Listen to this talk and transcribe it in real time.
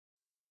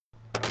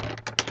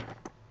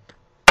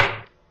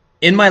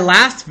In my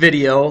last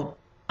video,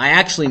 I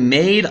actually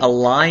made a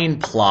line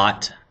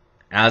plot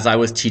as I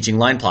was teaching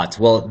line plots.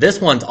 Well, this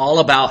one's all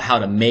about how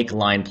to make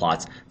line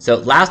plots. So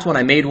last one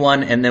I made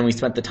one, and then we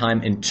spent the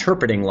time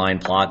interpreting line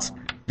plots.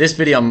 This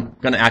video I'm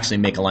going to actually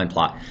make a line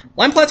plot.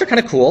 Line plots are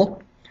kind of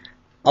cool.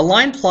 A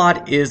line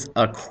plot is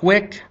a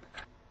quick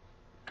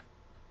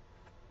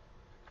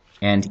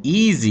and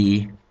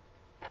easy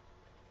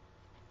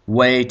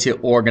way to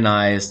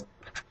organize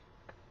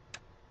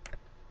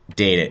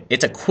data.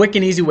 It's a quick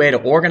and easy way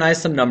to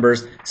organize some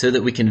numbers so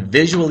that we can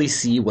visually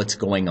see what's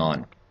going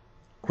on.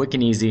 Quick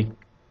and easy.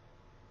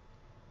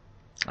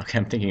 Okay,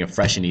 I'm thinking of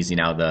fresh and easy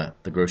now, the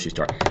grocery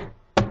store.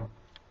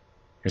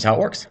 Here's how it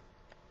works.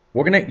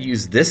 We're going to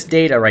use this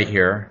data right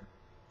here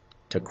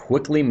to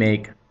quickly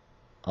make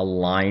a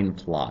line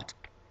plot.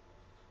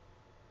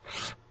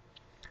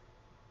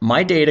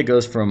 My data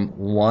goes from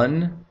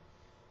 1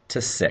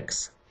 to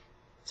 6.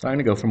 So I'm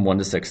going to go from 1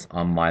 to 6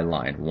 on my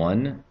line.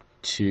 1,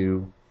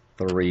 2,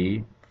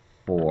 3,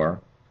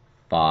 4,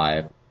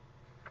 5,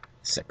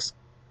 6.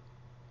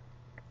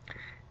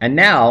 And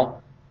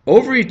now,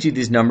 over each of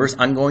these numbers,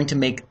 I'm going to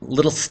make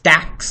little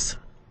stacks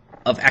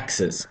of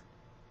x's.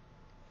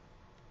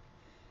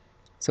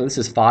 So this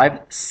is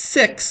 5,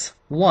 6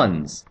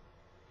 ones.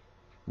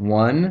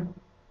 1,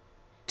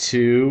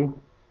 2,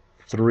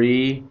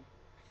 3,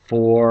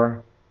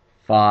 4,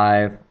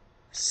 5,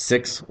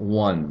 6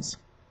 ones.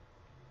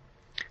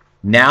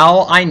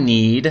 Now I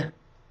need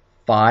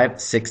 5,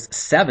 6,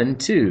 7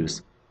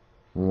 twos.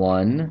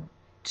 1,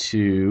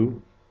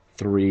 2,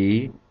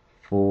 3,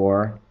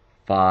 4,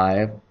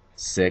 5,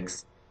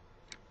 6,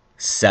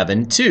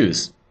 7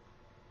 twos.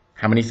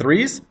 How many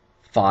threes?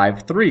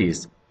 5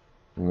 threes.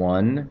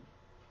 1,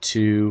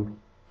 2,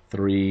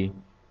 3,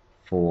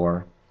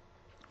 4,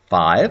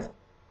 5.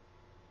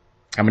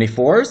 How many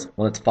fours?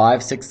 Well, it's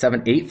 5, 6,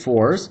 7, 8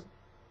 fours.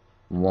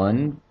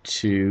 1,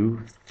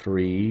 2,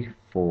 3,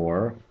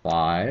 4,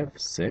 5,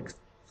 6,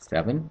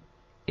 7,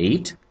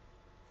 8.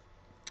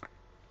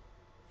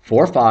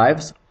 4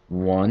 fives.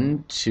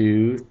 1,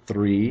 2,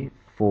 3,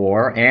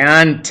 4,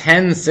 and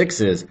 10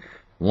 sixes.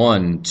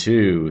 1,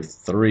 2,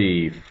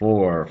 3,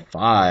 4,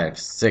 5,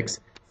 6,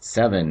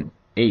 7,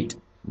 8,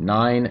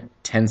 9,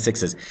 10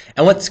 sixes.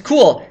 And what's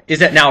cool is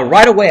that now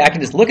right away I can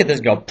just look at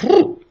this and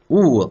go,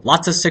 ooh,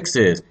 lots of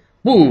sixes.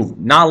 Ooh,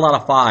 not a lot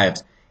of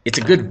fives. It's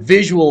a good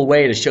visual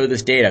way to show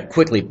this data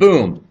quickly.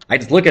 Boom. I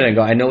just look at it and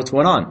go, I know what's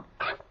going on.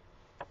 Let's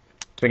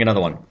pick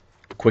another one.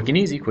 Quick and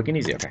easy, quick and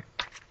easy. Okay.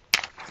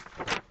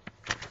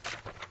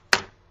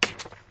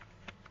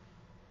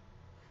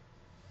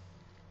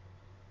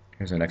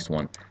 Here's the next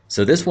one.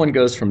 So this one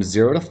goes from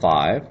 0 to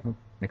 5.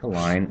 Make a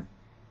line.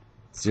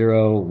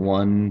 0,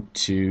 1,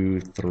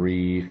 2,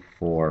 3,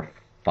 4,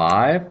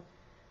 5.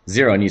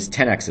 0 needs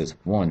 10 x's.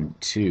 1,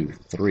 2,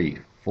 3,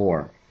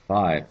 4,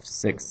 5,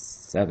 6,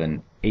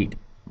 7, 8,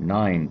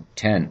 9,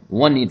 10.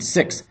 1 needs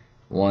 6.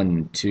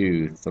 1,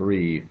 2,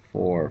 3,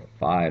 4,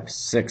 5,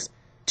 6.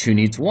 2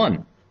 needs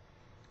 1.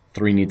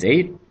 3 needs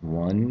 8.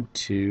 1,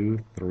 2,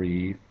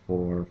 3,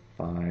 4,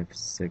 5,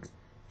 6,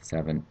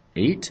 7,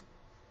 8.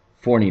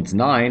 4 needs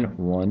 9.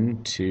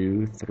 1,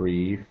 2,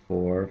 3,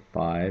 4,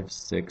 5,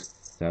 6,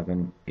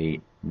 7,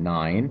 8,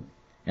 9.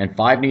 And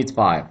 5 needs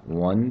 5.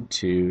 1,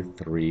 2,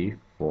 3,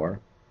 4,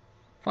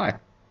 5.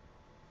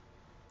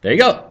 There you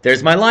go.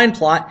 There's my line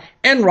plot.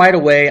 And right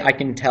away, I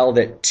can tell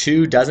that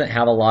 2 doesn't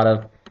have a lot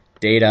of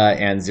data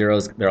and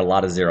zeros. There are a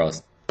lot of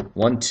zeros.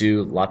 1,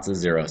 2, lots of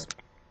zeros.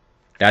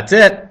 That's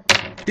it.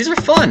 These are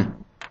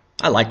fun.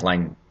 I like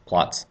line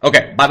plots.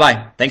 Okay,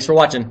 bye-bye. Thanks for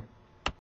watching.